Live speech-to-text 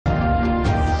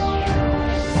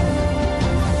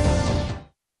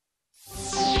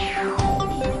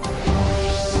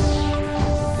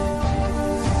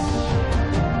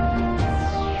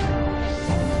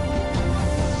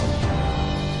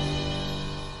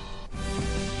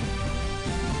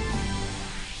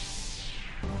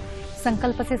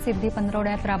संकल्प से सिद्धी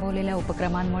पंधरवड्यात राबवलेल्या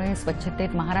उपक्रमांमुळे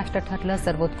स्वच्छतेत महाराष्ट्र ठरलं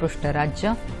सर्वोत्कृष्ट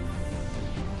राज्य।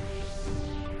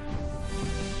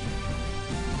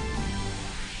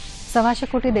 सव्वाशे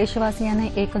कोटी देशवासियांनी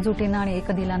एकजुटीनं आणि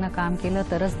एकदिलानं काम केलं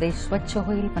तरच देश स्वच्छ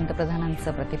होईल,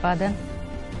 पंतप्रधानांचं प्रतिपादन।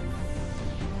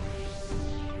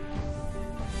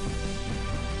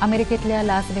 अमेरिकेतल्या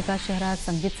लास वेगास शहरात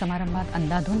संगीत समारंभात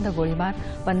अंधाधुंद गोळीबार,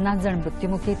 50 जण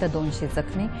मृत्युमुखी तर 200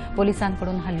 जखमी,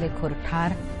 पोलिसांकडून हल्लेखोर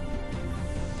ठार।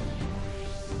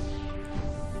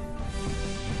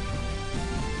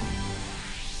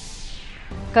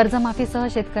 कर्जमाफीसह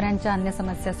शेतकऱ्यांच्या अन्य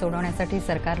समस्या सोडवण्यासाठी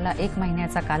सरकारला 1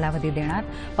 महिन्याचा कालावधी देणार,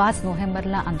 5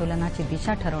 नोव्हेंबरला आंदोलनाची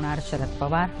दिशा ठरवणार शरद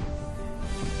पवार।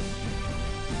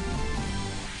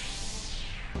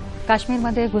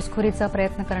 काश्मीरमध्ये घुसखोरीचा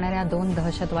प्रयत्न करणाऱ्या 2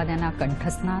 दहशतवाद्यांना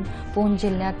कंठस्नान, पूंछ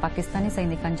जिल्ह्यात पाकिस्तानी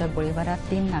सैनिकांच्या गोळीबारात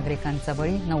 3 नागरिकांचा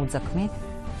बळी, 9 जखमी।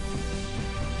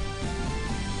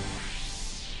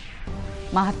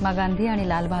 महात्मा गांधी आणि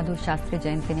लाल बहादूर शास्त्री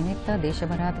जयंतीनिमित्त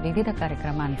देशभरात विविध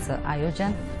कार्यक्रमांचं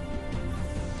आयोजन।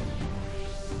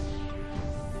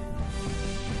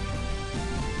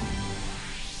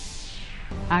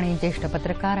 आणि ज्येष्ठ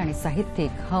पत्रकार आणि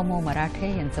साहित्यिक ह.मो.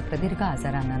 मराठे यांचं प्रदीर्घ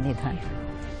आजारानं निधन।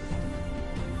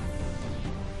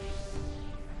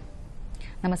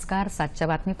 नमस्कार, सातच्या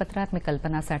बातमीपत्रात मी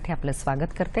कल्पना साठे आपलं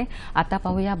स्वागत करते। आता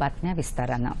पाहूया बातम्या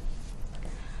विस्तारानं।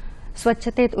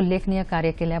 स्वच्छतेत उल्लेखनीय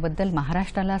कार्य केल्याबद्दल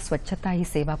महाराष्ट्राला स्वच्छता ही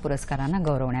सेवा पुरस्कारानं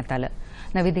गौरवण्यात आलं।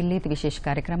 नवी दिल्लीत विशेष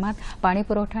कार्यक्रमात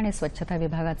पाणीपुरवठा आणि स्वच्छता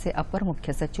विभागाचे अपर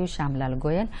मुख्य सचिव श्यामलाल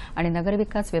गोयल आणि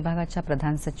नगरविकास विभागाच्या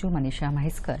प्रधान सचिव मनीषा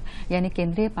म्हैसकर यांनी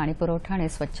केंद्रीय पाणीपुरवठा आणि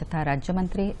स्वच्छता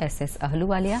राज्यमंत्री एस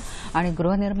अहलुवालिया आणि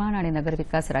गृहनिर्माण आणि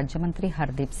नगरविकास राज्यमंत्री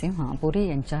हरदीप सिंह पुरी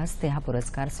यांच्या हस्ते हा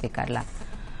पुरस्कार स्वीकारला।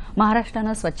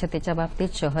 महाराष्ट्रानं स्वच्छतेच्या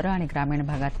बाबतीत शहरं आणि ग्रामीण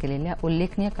भागात केलेल्या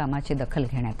उल्लेखनीय कामाची दखल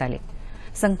घेण्यात आली।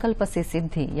 संकल्प से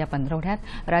सिद्धी या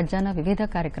पंधरवड्यात राज्यानं विविध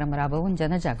कार्यक्रम राबवून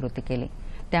जनजागृती केली,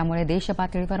 त्यामुळे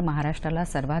देशपातळीवर महाराष्ट्राला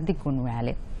सर्वाधिक गुण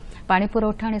मिळाले।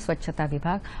 पाणीपुरवठा आणि स्वच्छता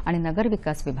विभाग आणि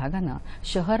नगरविकास विभागानं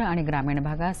शहर आणि ग्रामीण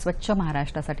भागात स्वच्छ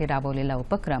महाराष्ट्रासाठी राबवलेला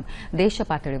उपक्रम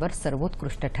देशपातळीवर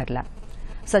सर्वोत्कृष्ट ठरला।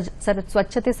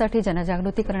 स्वच्छतेसाठी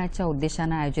जनजागृती करण्याच्या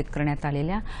उद्देशानं आयोजित करण्यात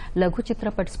आलेल्या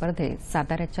लघुचित्रपट स्पर्धेत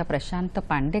साताऱ्याच्या प्रशांत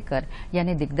पांडेकर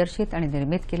यांनी दिग्दर्शित आणि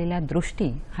निर्मित केलेल्या दृष्टी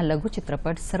हा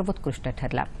लघुचित्रपट सर्वोत्कृष्ट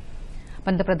ठरला।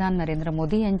 पंतप्रधान नरेंद्र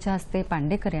मोदी यांच्या हस्ते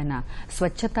पांडेकर यांना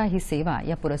स्वच्छता ही सेवा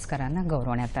या पुरस्कारानं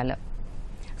गौरवण्यात आलं।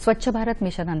 स्वच्छ भारत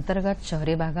मिशन अंतर्गत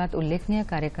शहरी भागात उल्लेखनीय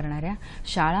कार्य करणाऱ्या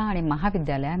शाळा आणि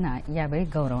महाविद्यालयांना यावेळी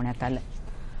गौरवण्यात आलं।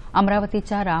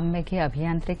 अमरावतीच्या राममेघे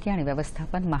अभियांत्रिकी आणि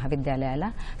व्यवस्थापन महाविद्यालयाला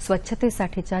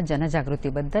स्वच्छतेसाठीच्या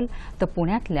जनजागृतीबद्दल तर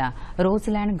पुण्यातल्या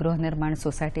रोजलँड गृहनिर्माण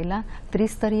सोसायटीला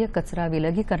त्रिस्तरीय कचरा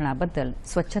विलगीकरणाबद्दल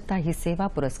स्वच्छता ही सेवा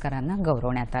पुरस्कारानं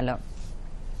गौरवण्यात आलं।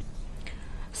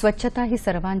 स्वच्छता ही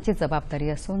सर्वांची जबाबदारी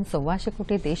असून 125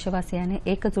 कोटी देशवासियांनी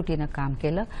एकजुटीनं काम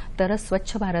केलं तरच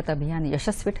स्वच्छ भारत अभियान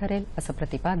यशस्वी ठरेल, असं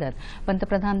प्रतिपादन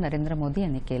पंतप्रधान नरेंद्र मोदी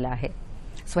यांनी केलं आहे।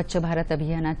 स्वच्छ भारत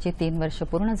अभियानाची 3 वर्ष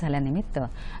पूर्ण झाल्यानिमित्त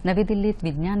नवी दिल्लीत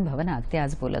विज्ञान भवनात ते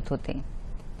आज बोलत होते।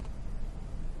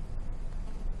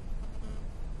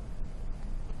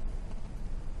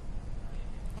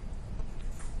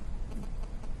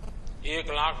 1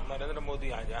 लाख नरेंद्र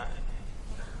मोदी आ जाए,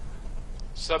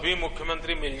 सभी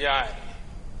मुख्यमंत्री मिल जाए,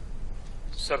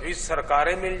 सभी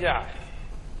सरकारें मिल जाए,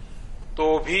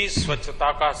 तो भी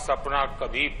स्वच्छता का सपना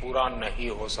कभी पूरा नहीं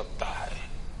हो सकता है,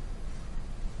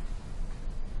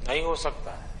 नहीं हो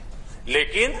सकता है।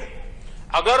 लेकिन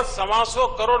अगर 125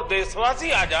 करोड़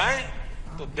देशवासी आ जाएं,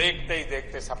 तो देखते ही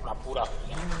देखते सपना पूरा हो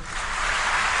जाएगा।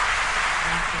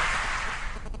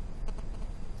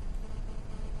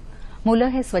 मुलं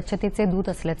हे स्वच्छतेचे दूत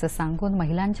असल्याचं सांगून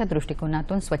महिलांच्या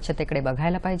दृष्टिकोनातून स्वच्छतेकडे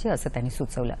बघायला पाहिजे, असं त्यांनी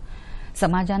सुचवलं।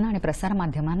 समाजानं आणि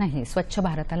प्रसारमाध्यमांनाही स्वच्छ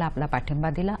भारताला आपला पाठिंबा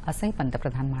दिला, असंही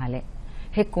पंतप्रधान म्हणाले।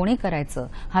 हे कोणी करायचं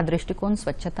हा दृष्टिकोन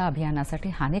स्वच्छता अभियानासाठी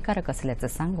हानिकारक असल्याचं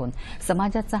सांगून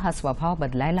समाजाचा हा स्वभाव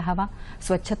बदलायला हवा,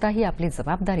 स्वच्छता ही आपली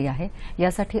जबाबदारी आहे,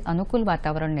 यासाठी अनुकूल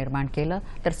वातावरण निर्माण केलं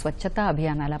तर स्वच्छता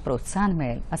अभियानाला प्रोत्साहन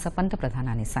मिळेल, असं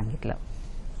पंतप्रधानांनी सांगितलं।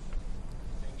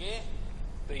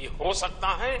 तो ये हो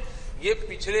सकता है, ये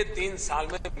पिछले 3 साल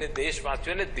में अपने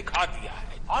देशवासियों ने दिखा दिया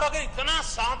है। और अगर इतना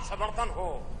साथ समर्थन हो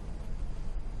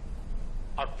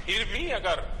और फिर भी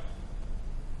अगर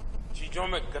चीजों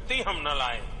में गति हम न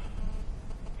लाएं,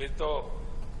 फिर तो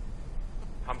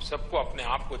हम सबको अपने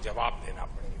आप को जवाब देना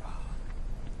पड़ेगा।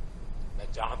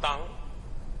 मैं चाहता हूं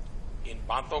कि इन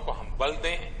बातों को हम बल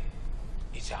दें,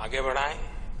 इसे आगे बढ़ाएं।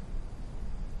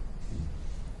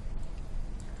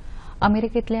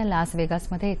 अमेरिकेतल्या लास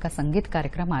वेगासमध्ये एका संगीत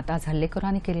कार्यक्रमात आज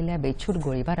हल्लेखोरांनी केलेल्या बेछूट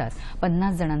गोळीबारात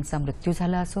 50 जणांचा मृत्यू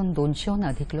झाला असून 200हून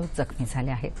अधिक लोक जखमी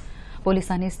झाले आहेत।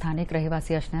 पोलिसांनी स्थानिक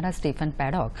रहिवासी असणारा स्टीफन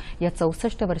पॅडॉक या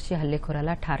 64 वर्षीय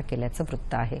हल्लेखोराला ठार केल्याचं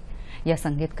वृत्त आहे। या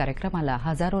संगीत कार्यक्रमाला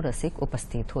हजारो रसिक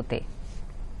उपस्थित होते।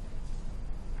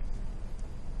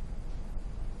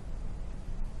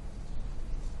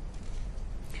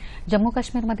 जम्मू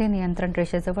काश्मीरमध्ये नियंत्रण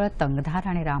रेषेजवळ तंगधार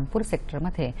आणि रामपूर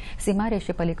सेक्टरमध्ये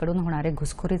सीमारेषेपलीकडून होणारे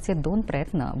घुसखोरीचे 2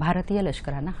 प्रयत्न भारतीय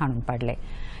लष्करानं हाणून पाडले।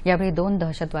 यावेळी 2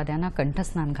 दहशतवाद्यांना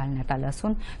कंठस्नान घालण्यात आलं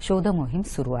असून शोध मोहीम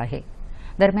सुरू आहे।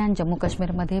 दरम्यान जम्मू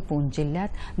काश्मीरमध्ये पूंछ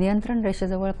जिल्ह्यात नियंत्रण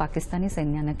रेषेजवळ पाकिस्तानी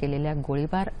सैन्यानं केलेल्या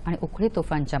गोळीबार आणि उखळी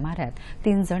तोफांच्या माऱ्यात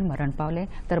 3 जण मरण पावले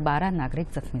तर 12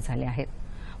 नागरिक जखमी झाले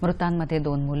आहेत। मृतांमध्ये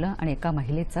 2 मुलं आणि एका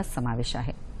महिलेचा समावेश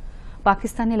आहे।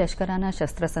 पाकिस्तानी लष्करानं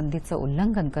शस्त्रसंधीचं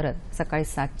उल्लंघन करत सकाळी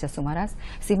 7च्या सुमारास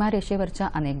सीमारेषेवरच्या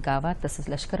अनेक गावात तसंच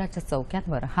लष्कराच्या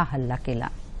चौक्यांवर हा हल्ला केला।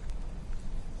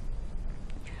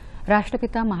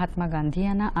 राष्ट्रपिता महात्मा गांधी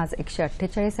यांना आज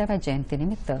 148व्या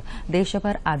जयंतीनिमित्त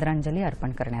देशभर आदरांजली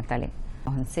अर्पण करण्यात आली।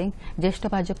 मनमोहन सिंग, ज्येष्ठ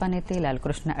भाजपा नेते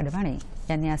लालकृष्ण अडवाणी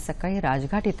यांनी आज सकाळी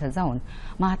राजघाट इथं जाऊन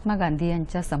महात्मा गांधी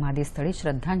यांच्या समाधीस्थळी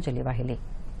श्रद्धांजली वाहिली।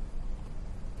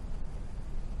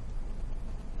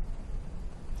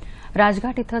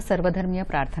 राजघाट इथं सर्वधर्मीय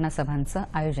प्रार्थना सभांचं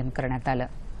आयोजन करण्यात आलं।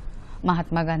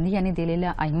 महात्मा गांधी यांनी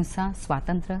दिलेल्या अहिंसा,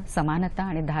 स्वातंत्र्य, समानता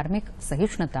आणि धार्मिक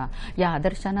सहिष्णुता या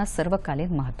आदर्शांना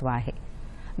सर्वकालीन महत्त्व आहे।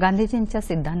 गांधीजींच्या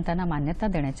सिद्धांतांना मान्यता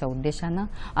देण्याच्या उद्देशानं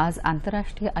आज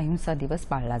आंतरराष्ट्रीय अहिंसा दिवस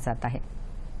पाळला जात आहे।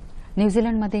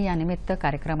 न्यूझीलंडमध्ये यानिमित्त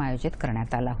कार्यक्रम आयोजित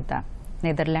करण्यात आला होता।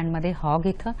 नेदरलँडमध्ये हॉग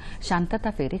इथं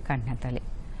शांतता फेरी काढण्यात आली।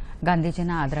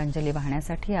 गांधीजींना आदरांजली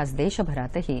वाहण्यासाठी आज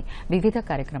देशभरातही विविध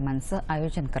कार्यक्रमांचं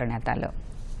आयोजन करण्यात आलं।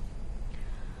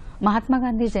 महात्मा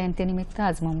गांधी जयंतीनिमित्त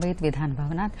आज मुंबईत विधान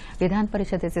भवनात विधान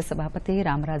परिषदेचे सभापती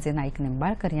रामराजे नाईक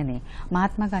निंबाळकर यांनी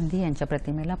महात्मा गांधी यांच्या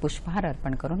प्रतिमेला पुष्पहार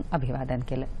अर्पण करून अभिवादन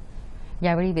केलं।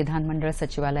 यावेळी विधानमंडळ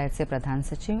सचिवालयाचे प्रधान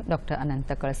सचिव डॉ.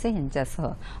 अनंत कळसे यांच्यासह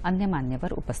अन्य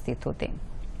मान्यवर उपस्थित होते।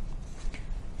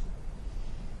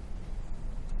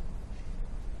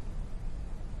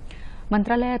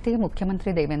 मंत्रालयातही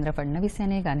मुख्यमंत्री देवेंद्र फडणवीस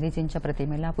यांनी गांधीजींच्या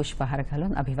प्रतिमेला पुष्पहार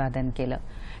घालून अभिवादन केलं।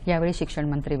 यावेळी शिक्षण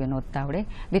मंत्री विनोद तावडे,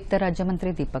 वित्त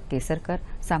राज्यमंत्री दीपक केसरकर,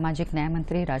 सामाजिक न्याय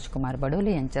मंत्री राजकुमार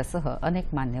बडोले यांच्यासह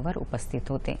अनेक मान्यवर उपस्थित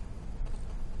होते।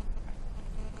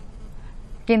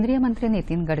 केंद्रीय मंत्री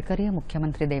नितीन गडकरी,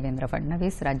 मुख्यमंत्री देवेंद्र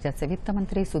फडणवीस, राज्याचे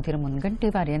वित्तमंत्री सुधीर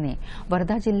मुनगंटीवार यांनी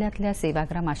वर्धा जिल्ह्यातल्या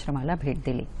सेवाग्राम आश्रमाला भेट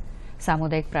दिली।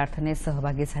 सामुदायिक प्रार्थनेत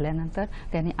सहभागी झाल्यानंतर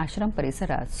त्यांनी आश्रम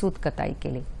परिसरात सूतकताई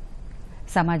केली।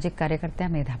 सामाजिक कार्यकर्त्या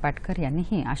मेधा पाटकर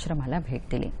यांनीही आश्रमाला भेट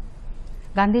दिली।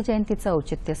 गांधी जयंतीचं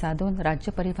औचित्य साधून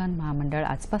राज्य परिवहन महामंडळ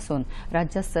आजपासून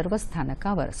राज्यात सर्व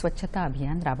स्थानकावर स्वच्छता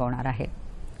अभियान राबवणार आहे।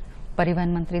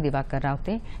 परिवहन मंत्री दिवाकर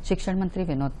रावते, शिक्षण मंत्री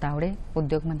विनोद तावडे,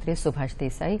 उद्योग मंत्री सुभाष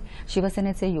देसाई,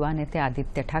 शिवसेनेचे युवा नेते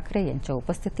आदित्य ठाकरे यांच्या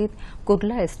उपस्थितीत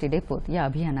कुर्ला एसटी डेपोत या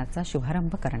अभियानाचा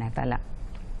शुभारंभ करण्यात आला।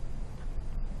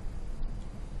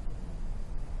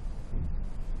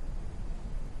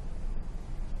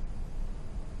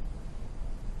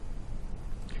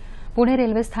 पुणे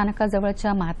रेल्वे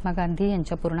स्थानकाजवळच्या महात्मा गांधी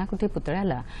यांच्या पूर्णाकृती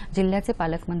पुतळ्याला जिल्ह्याचे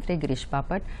पालकमंत्री गिरीश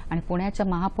बापट आणि पुण्याच्या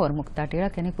महापौर मुक्ता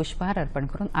टिळक यांनी पुष्पहार अर्पण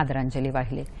करून आदरांजली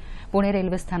वाहिली। पुणे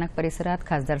रेल्वे स्थानक परिसरात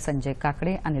खासदार संजय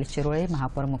काकडे, अनिल शिरोळे,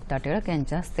 महापौर मुक्ता टिळक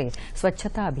यांच्या हस्ते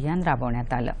स्वच्छता अभियान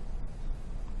राबवण्यात आलं।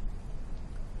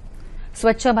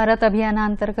 स्वच्छ भारत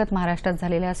अभियानाअंतर्गत महाराष्ट्रात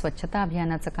झालेल्या स्वच्छता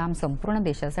अभियानाचं काम संपूर्ण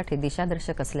देशासाठी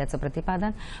दिशादर्शक असल्याचं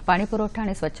प्रतिपादन पाणीपुरवठा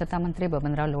आणि स्वच्छता मंत्री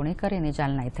बबनराव लोणीकर यांनी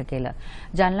जालना इथं केलं।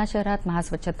 जालना शहरात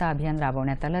महास्वच्छता अभियान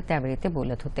राबवण्यात आलं, त्यावेळी ते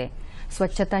बोलत होते।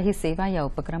 स्वच्छता ही सेवा या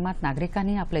उपक्रमात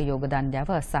नागरिकांनी आपलं योगदान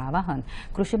द्यावं असं आवाहन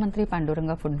कृषी मंत्री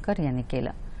पांडुरंग फुंडकर यांनी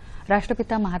केलं।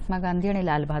 राष्ट्रपिता महात्मा गांधी आणि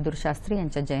लालबहादूर शास्त्री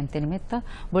यांच्या जयंतीनिमित्त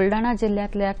बुलडाणा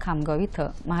जिल्ह्यातल्या खामगाव इथं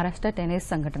महाराष्ट्र टेनिस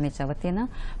संघटनेच्या वतीनं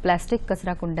प्लास्टिक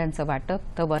कचरा कुंड्यांचं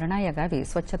वाटप तर वर्णा या गावी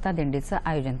स्वच्छता दिंडीचं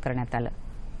आयोजन करण्यात आलं।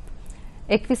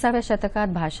 21व्या शतकात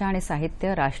भाषा आणि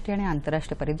साहित्य, राष्ट्रीय आणि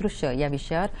आंतरराष्ट्रीय परिदृश्य या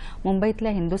विषयावर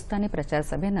मुंबईतल्या हिंदुस्थानी प्रचार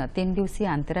सभेनं 3 दिवसीय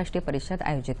आंतरराष्ट्रीय परिषद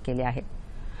आयोजित केली आहे।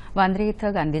 वांद्रे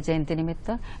इथं गांधी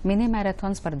जयंतीनिमित्त मिनी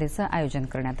मॅरेथॉन स्पर्धेचं आयोजन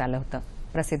करण्यात आलं होतं।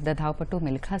 प्रसिद्ध धावपटू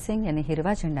मिल्खा सिंग यांनी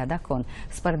हिरवा झेंडा दाखवून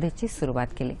स्पर्धेची सुरुवात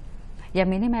केली। या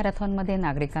मिनी मॅरेथॉनमध्ये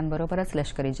नागरिकांबरोबरच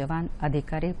लष्करी जवान,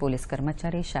 अधिकारी, पोलीस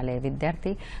कर्मचारी, शालेय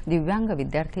विद्यार्थी, दिव्यांग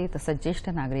विद्यार्थी तसंच ज्येष्ठ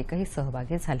नागरिकही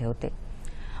सहभागी झाले होते।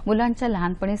 मुलांच्या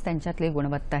लहानपणीच त्यांच्यातली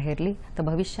गुणवत्ता हेरली तर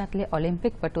भविष्यातले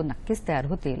ऑलिम्पिकपटू नक्कीच तयार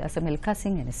होतील असं मिल्खा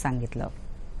सिंग यांनी सांगितलं।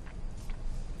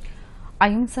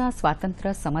 अहिंसा,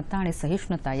 स्वातंत्र्य, समता आणि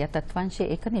सहिष्णुता या तत्वांशी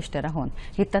एकनिष्ठ राहून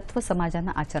ही तत्व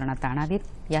समाजानं आचरणात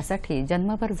आणावीत यासाठी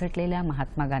जन्मभर झटलेल्या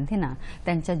महात्मा गांधींना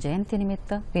त्यांच्या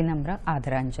जयंतीनिमित्त विनम्र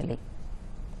आदरांजली।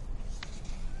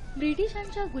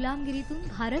 ब्रिटिशांच्या गुलामगिरीतून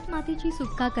भारत मातेची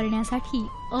सुटका करण्यासाठी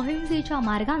अहिंसेच्या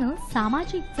मार्गाने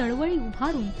सामाजिक चळवळी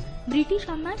उभारून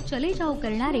ब्रिटिशांना चले जाव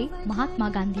करणारे महात्मा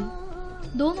गांधी।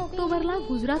 2 ऑक्टोबरला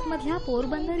गुजरातमधल्या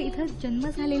पोरबंदर इथं जन्म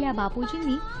झालेल्या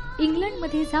बापूजींनी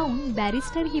इंग्लंडमध्ये जाऊन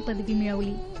बॅरिस्टर ही पदवी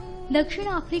मिळवली। दक्षिण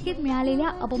आफ्रिकेत मिळालेल्या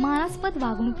अपमानास्पद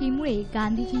वागणुकीमुळे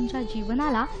गांधीजींच्या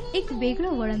जीवनाला एक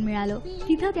वेगळं वळण मिळालं।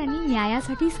 तिथं त्यांनी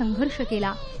न्यायासाठी संघर्ष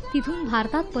केला। तिथून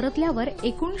भारतात परतल्यावर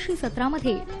 1917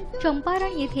 मध्ये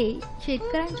चंपारण येथे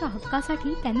शेतकऱ्यांच्या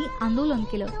हक्कासाठी त्यांनी आंदोलन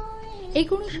केलं।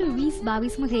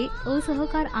 1920-22 मध्ये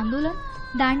असहकार आंदोलन,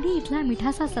 दांडी इथला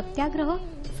मिठाचा सत्याग्रह,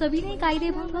 सविनय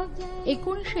कायदेभंग,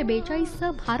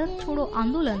 1942चं भारत छोडो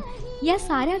आंदोलन या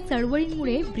साऱ्या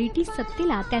चळवळींमुळे ब्रिटिश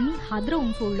सत्तेला त्यांनी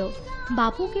हादरवून सोडलं।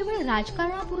 बापू केवळ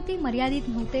राजकारणापुरते मर्यादित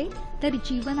नव्हते, तर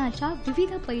जीवनाच्या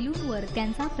विविध पैलूंवर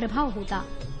त्यांचा प्रभाव होता।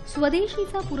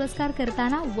 स्वदेशीचा पुरस्कार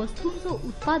करताना वस्तूंचं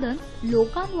उत्पादन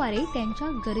लोकांद्वारे त्यांच्या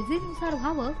गरजेनुसार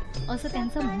व्हावं असं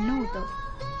त्यांचं म्हणणं होतं।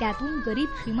 त्यातून गरीब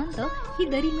श्रीमंत ही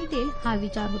दरी मिटेल हा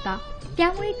विचार होता।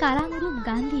 त्यामुळे कालानुरूप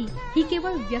गांधी ही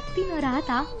केवळ व्यक्ती न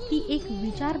राहता ती एक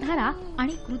विचारधारा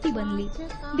आणि कृती बनली।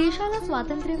 देशाला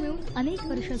स्वातंत्र्य मिळून अनेक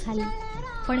वर्ष झाली,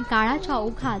 पण काळाच्या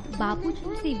ओघात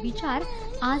बापूजींचे विचार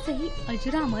आजही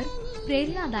अजरामर,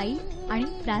 प्रेरणादायी आणि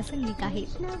प्रासंगिक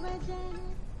आहेत।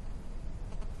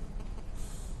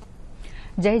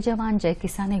 जय जवान जय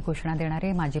किसान ही घोषणा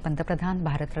देणारे माजी पंतप्रधान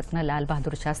भारतरत्न लाल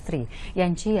बहादूर शास्त्री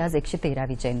यांची आज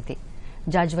 113वी जयंती।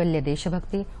 जाज्वल्य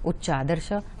देशभक्ती, उच्च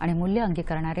आदर्श आणि मूल्य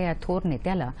अंगीकारणाऱ्या या थोर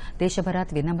नेत्याला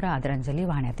देशभरात विनम्र आदरांजली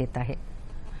वाहण्यात येत आहे।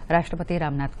 राष्ट्रपती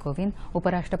रामनाथ कोविंद,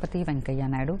 उपराष्ट्रपती व्यंकय्या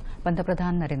नायडू,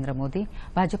 पंतप्रधान नरेंद्र मोदी,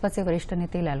 भाजपचे वरिष्ठ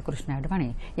नेते लालकृष्ण अडवाणी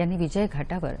यांनी विजय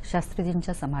घाटावर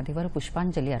शास्त्रीजींच्या समाधीवर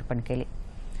पुष्पांजली अर्पण केली।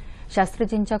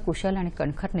 शास्त्रीजींच्या कुशल आणि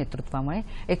कणखर नेतृत्वामुळे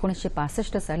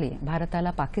 1965 साली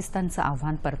भारताला पाकिस्तानचं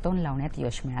आव्हान परतवून लावण्यात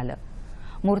यश मिळालं।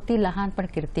 मूर्ती लहान पण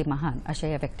कीर्ती महान अशा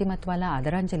या व्यक्तिमत्वाला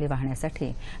आदरांजली वाहण्यासाठी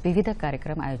विविध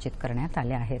कार्यक्रम आयोजित करण्यात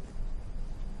आले आहेत।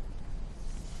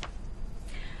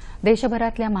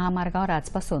 देशभरातल्या महामार्गावर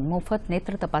आजपासून मोफत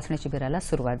नेत्र तपासणी शिबिराला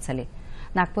सुरुवात झाली।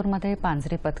 नागपूरमध्ये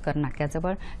पांझरी पथकर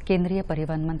नाक्याजवळ केंद्रीय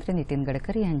परिवहन मंत्री नितीन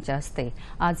गडकरी यांच्या हस्ते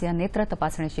आज या नेत्र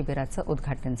तपासणी शिबिराचं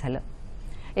उद्घाटन झालं।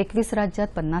 21 राज्यात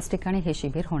 50 ठिकाणी हे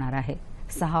शिबिर होणार आहे।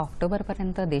 6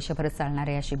 ऑक्टोबरपर्यंत देशभर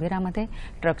चालणाऱ्या या शिबिरामध्ये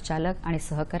ट्रक चालक आणि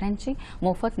सहकाऱ्यांची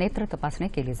मोफत नेत्र तपासणी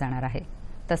केली जाणार आहे।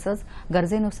 तसंच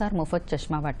गरजेनुसार मोफत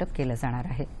चष्मा वाटप केलं जाणार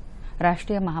आहे।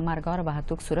 राष्ट्रीय महामार्गावर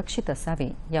वाहतूक सुरक्षित असावी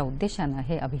या उद्देशानं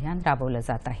हे अभियान राबवलं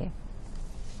जात आहे।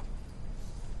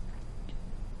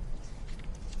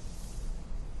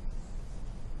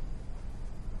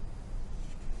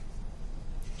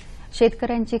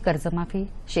 शेतकऱ्यांची कर्जमाफी,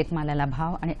 शेतमालाला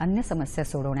भाव आणि अन्य समस्या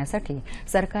सोडवण्यासाठी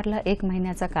सरकारला 1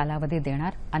 महिन्याचा कालावधी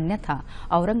देणार, अन्यथा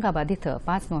औरंगाबाद इथं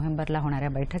 5 नोव्हेंबरला होणाऱ्या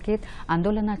बैठकीत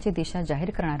आंदोलनाची दिशा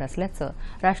जाहीर करणार असल्याचं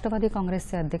राष्ट्रवादी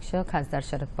काँग्रेसचे अध्यक्ष खासदार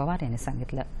शरद पवार यांनी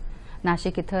सांगितलं।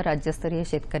 नाशिक इथं राज्यस्तरीय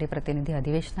शेतकरी प्रतिनिधी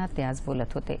अधिवेशनात ते आज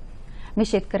बोलत होते। मी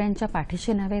शेतकऱ्यांच्या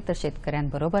पाठीशी नव्हे तर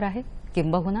शेतकऱ्यांबरोबर आहे,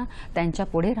 किंबहुना त्यांच्या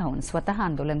पुढे राहून स्वतः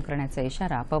आंदोलन करण्याचा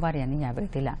इशारा पवार यांनी यावेळी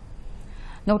दिला।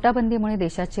 नोटाबंदीमुळे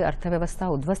देशाची अर्थव्यवस्था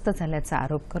उद्ध्वस्त झाल्याचा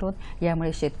आरोप करून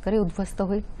यामुळे शेतकरी उद्ध्वस्त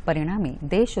होईल, परिणामी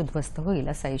देश उद्ध्वस्त होईल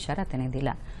असा इशारा त्यांनी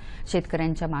दिला।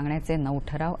 शेतकऱ्यांच्या मागण्याचे 9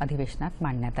 ठराव अधिवेशनात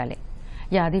मांडण्यात आले।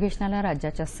 या अधिवेशनाला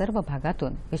राज्याच्या सर्व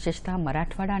भागातून, विशेषतः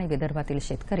मराठवाडा आणि विदर्भातील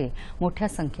शेतकरी मोठ्या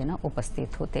संख्येनं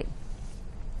उपस्थित होते।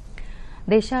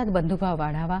 देशात बंधुभाव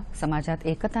वाढावा, समाजात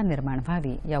एकता निर्माण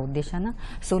व्हावी या उद्देशानं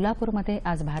सोलापूरमध्ये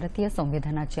आज भारतीय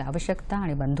संविधानाची आवश्यकता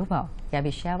आणि बंधुभाव या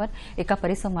विषयावर एका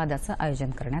परिसंवादाचं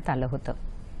आयोजन करण्यात आलं होतं।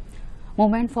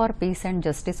 Movement for peace and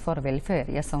justice for welfare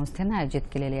या संस्थेनं आयोजित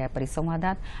केलेल्या या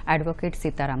परिसंवादात अॅडव्होकेट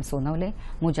सीताराम सोनवले,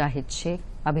 मुजाहिद शेख,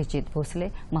 अभिजित भोसले,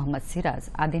 मोहम्मद सिराज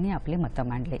आदींनी आपली मतं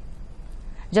मांडली।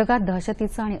 जगात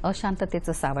दहशतीचं आणि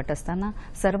अशांततेचं सावट असताना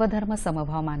सर्वधर्म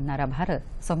समभाव मानणारा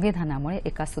भारत संविधानामुळे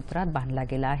एका सूत्रात बांधला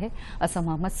गेला आहे, असं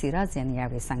मोहम्मद सिराज यांनी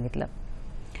यावेळी सांगितलं।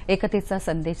 एकतेचा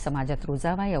संदेश समाजात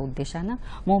रुजावा या उद्देशानं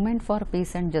movement for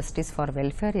peace and justice for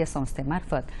welfare या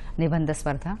संस्थेमार्फत निबंध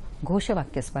स्पर्धा,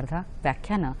 घोषवाक्य स्पर्धा,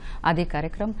 व्याख्यानं आदी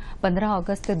कार्यक्रम 15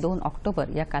 ऑगस्ट ते 2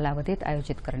 ऑक्टोबर या कालावधीत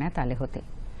आयोजित करण्यात आले होते।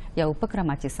 या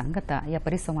उपक्रमाची सांगता या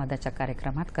परिसंवादाच्या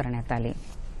कार्यक्रमात करण्यात आली।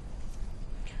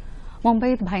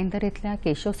 मुंबईत भाईंदर इथल्या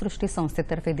केशवसृष्टी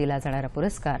संस्थेतर्फे दिला जाणारा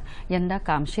पुरस्कार यंदा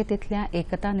कामशेत इथल्या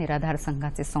एकता निराधार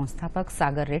संघाचे संस्थापक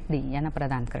सागर रेड्डी यांना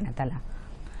प्रदान करण्यात आला।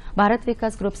 भारत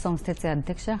विकास ग्रुप संस्थेचे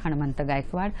अध्यक्ष हनुमंत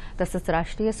गायकवाड तसंच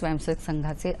राष्ट्रीय स्वयंसेवक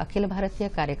संघाचे अखिल भारतीय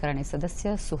कार्यकारिणी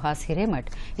सदस्य सुहास हिरेमठ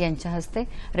यांच्या हस्ते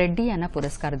रेड्डी यांना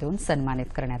पुरस्कार देऊन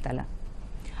सन्मानित करण्यात आलं।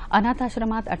 अनाथ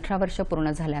आश्रमात 18 वर्ष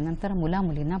पूर्ण झाल्यानंतर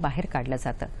मुलामुलींना बाहेर काढलं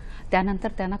जातं,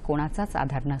 त्यानंतर त्यांना कोणाचाच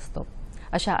आधार नसतो।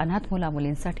 अशा अनाथ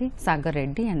मुलामुलींसाठी सागर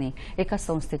रेड्डी यांनी एका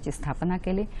संस्थेची स्थापना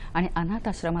केली आणि अनाथ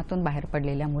आश्रमातून बाहेर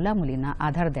पडलेल्या मुलामुलींना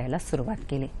आधार द्यायला सुरुवात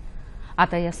केली.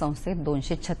 आता या संस्थेत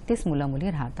 236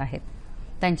 मुलं-मुली राहत आहेत.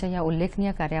 त्यांच्या या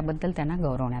उल्लेखनीय कार्याबद्दल त्यांना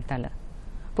गौरवण्यात आलं.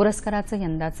 पुरस्काराचं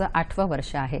यंदाचं 8वं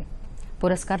वर्ष आहे.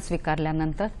 पुरस्कार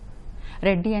स्वीकारल्यानंतर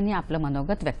रेड्डी यांनी आपलं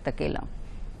मनोगत व्यक्त केलं.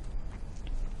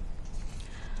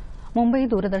 मुंबई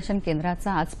दूरदर्शन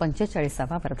केंद्राचा आज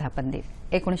 45वा वर्धापन दिन.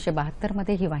 1972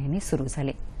 मध्ये ही वाहिनी सुरू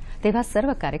झाली. तेव्हा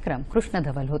सर्व कार्यक्रम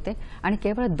कृष्णधवल होते आणि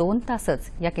केवळ 2 तासच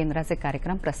या केंद्राचे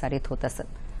कार्यक्रम प्रसारित होत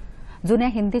असत. जुन्या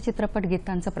हिंदी चित्रपट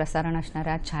गीतांचं प्रसारण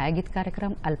असणारा छायागीत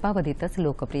कार्यक्रम अल्पावधीतच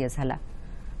लोकप्रिय झाला.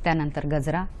 त्यानंतर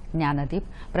गजरा, ज्ञानदीप,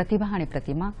 प्रतिभा आणि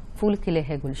प्रतिमा, फूल खिले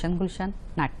हे गुलशन गुलशन,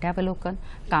 नाट्यावलोकन,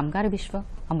 कामगार विश्व,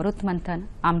 अमृत मंथन,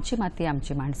 आमची माती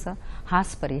आमची माणसं,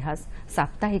 हास परिहास,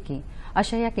 साप्ताहिकी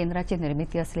अशा या केंद्राची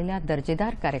निर्मिती असलेल्या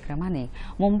दर्जेदार कार्यक्रमाने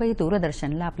मुंबई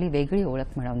दूरदर्शनला आपली वेगळी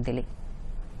ओळख मिळवून दिली.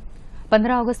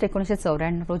 15 ऑगस्ट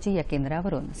 1994 रोजी या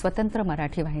केंद्रावरून स्वतंत्र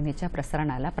मराठी वाहिनीच्या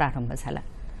प्रसारणाला प्रारंभ झाला.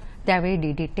 त्यावेळी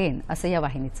DD10 असं या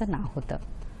वाहिनीचं नाव होतं.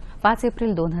 5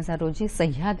 एप्रिल 2000 रोजी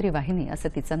सह्याद्री वाहिनी असं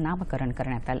तिचं नामकरण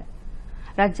करण्यात आलं.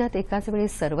 राज्यात एकाच वेळी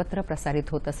सर्वत्र प्रसारित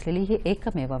होत असलेली ही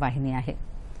एकमेव वाहिनी आहे.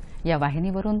 या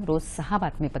वाहिनीवरून रोज 6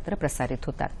 बातमीपत्र प्रसारित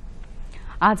होतात.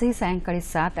 आजही सायंकाळी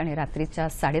 7 आणि रात्रीच्या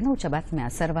 9:30च्या बातम्या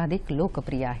सर्वाधिक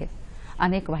लोकप्रिय आहेत.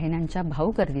 अनेक वाहिन्यांच्या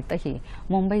भाऊगर्दीतही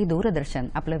मुंबई दूरदर्शन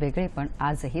आपलं वेगळेपण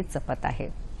आजही जपत आहे.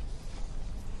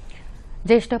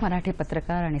 ज्येष्ठ मराठी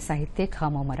पत्रकार आणि साहित्यिक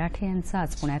ह.मो. मराठे यांचं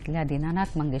आज पुण्यातल्या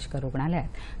दीनानाथ मंगेशकर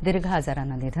रुग्णालयात दीर्घ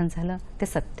आजारानं निधन झालं. ते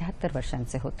 77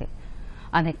 वर्षांचे होते.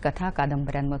 अनेक कथा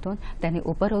कादंबऱ्यांमधून त्यांनी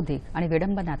उपरोधिक आणि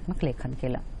विडंबनात्मक लेखन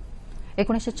केलं.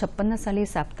 1956 साली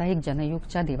साप्ताहिक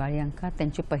जनयुगच्या दिवाळी अंकात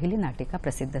त्यांची पहिली नाटिका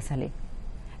प्रसिद्ध झाली.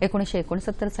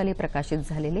 1969 साली प्रकाशित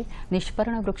झालेली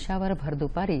निष्पर्ण वृक्षावर भर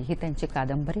दुपारी ही त्यांची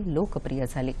कादंबरी लोकप्रिय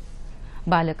झाली.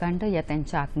 बालकांड या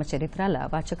त्यांच्या आत्मचरित्राला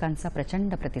वाचकांचा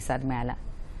प्रचंड प्रतिसाद मिळाला.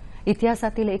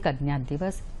 इतिहासातील एक अज्ञात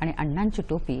दिवस आणि अण्णांची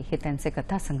टोपी हे त्यांचे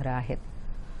कथासंग्रह आहेत.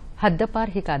 हद्दपार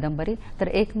ही कादंबरी तर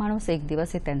एक माणूस एक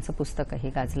दिवस हे त्यांचं पुस्तकही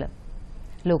गाजलं.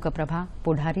 लोकप्रभा,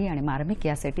 पुढारी आणि मार्मिक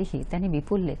यासाठीही त्यांनी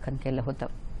विपुल लेखन केलं होतं.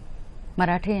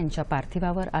 मराठे यांच्या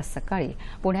पार्थिवावर आज सकाळी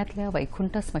पुण्यातल्या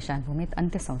वैकुंठ स्मशानभूमीत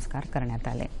अंत्यसंस्कार करण्यात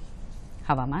आले.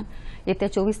 हवामान.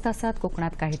 येत्या 24 तासात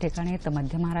कोकणात काही ठिकाणी तर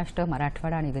मध्य महाराष्ट्र,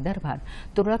 मराठवाडा आणि विदर्भात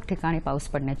तुरळक ठिकाणी पाऊस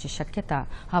पडण्याची शक्यता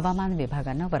हवामान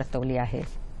विभागानं वर्तवली आहे.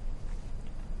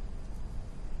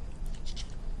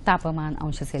 तापमान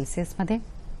अंश सेल्सिअसमध्ये.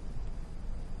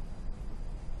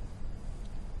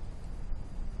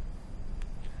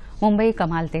 मुंबई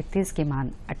कमाल 33, किमान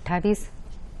 28.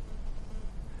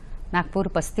 नागपूर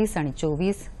 35 आणि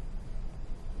 24.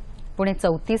 पुणे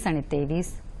 34 आणि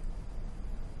 23.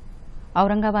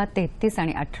 औरंगाबाद 33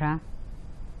 आणि 18.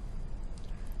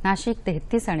 नाशिक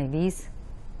 33 आणि 20.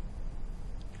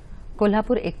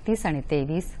 कोल्हापूर 31 आणि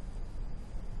 23.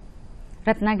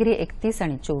 रत्नागिरी 31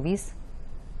 आणि 24.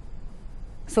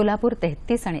 सोलापूर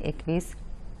 33 आणि 21.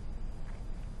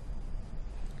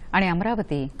 आणि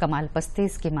अमरावती कमाल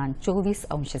 35, किमान 24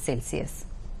 अंश सेल्सिअस.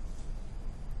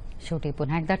 शेवटी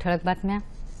पुन्हा एकदा ठळक बातम्या.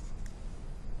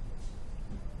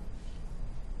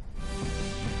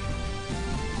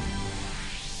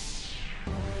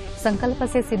 संकल्प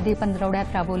से सिद्धी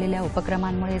पंधरवड्यात राबवलेल्या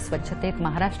उपक्रमांमुळे स्वच्छतेत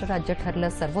महाराष्ट्र राज्य ठरलं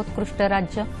सर्वोत्कृष्ट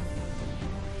राज्य.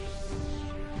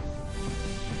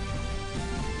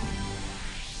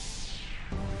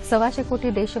 सव्वाशे कोटी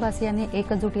देशवासियांनी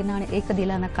एकजुटीनं आणि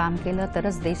एकदिलानं काम केलं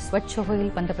तरच देश स्वच्छ होईल,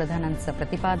 पंतप्रधानांचं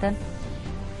प्रतिपादन.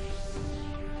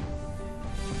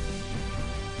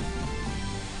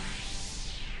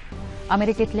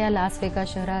 अमेरिकेतल्या लास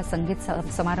वेगास शहरात संगीत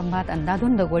समारंभात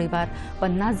अंधाधुंद गोळीबार,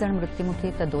 50 जण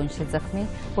मृत्युमुखी तर 200 जखमी.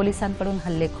 पोलिसांकडून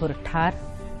हल्लेखोर ठार.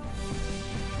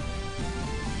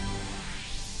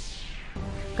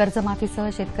 कर्जमाफीसह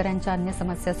शेतकऱ्यांच्या अन्य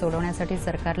समस्या सोडवण्यासाठी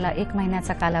सरकारला 1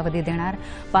 महिन्याचा कालावधी देणार.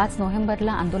 5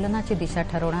 नोव्हेंबरला आंदोलनाची दिशा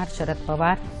ठरवणार शरद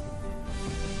पवार.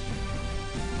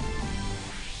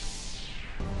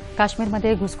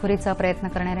 काश्मीरमध्ये घुसखोरीचा प्रयत्न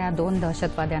करणाऱ्या 2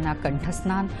 दहशतवाद्यांना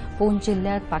कंठस्नान. पूंछ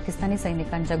जिल्ह्यात पाकिस्तानी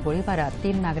सैनिकांच्या गोळीबारात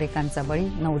 3 नागरिकांचा बळी,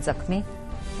 9 जखमी.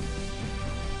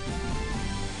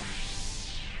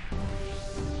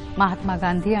 महात्मा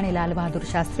गांधी आणि लाल बहादूर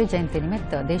शास्त्री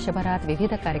जयंतीनिमित्त देशभरात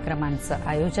विविध कार्यक्रमांचं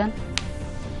आयोजन.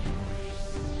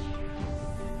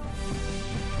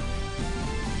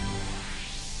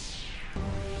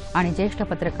 आणि ज्येष्ठ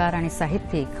पत्रकार आणि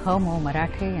साहित्यिक ह.मो.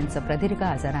 मराठे यांचं प्रदीर्घ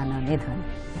आजारानं निधन.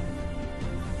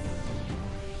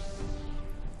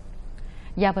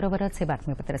 याबरोबरच हे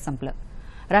बातमीपत्र संपलं.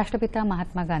 राष्ट्रपिता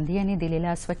महात्मा गांधी यांनी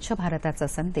दिलेला स्वच्छ भारताचा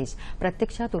संदेश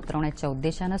प्रत्यक्षात उतरवण्याच्या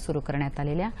उद्देशानं सुरू करण्यात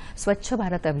आलेल्या स्वच्छ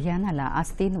भारत अभियानाला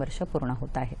आज 3 वर्ष पूर्ण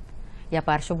होत आहेत। या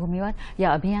पार्श्वभूमीवर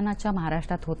या अभियानाच्या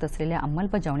महाराष्ट्रात होत असलेल्या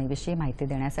अंमलबजावणीविषयी माहिती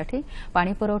देण्यासाठी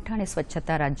पाणीपुरवठा आणि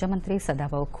स्वच्छता राज्यमंत्री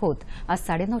सदाभाऊ खोत आज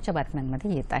 9:30च्या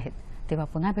बातम्यांमध्ये येत आहेत। तेव्हा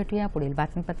पुन्हा भेटूया पुढील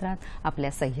बातमीपत्रात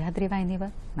आपल्या सह्याद्री वाहिनीवर।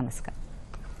 नमस्कार।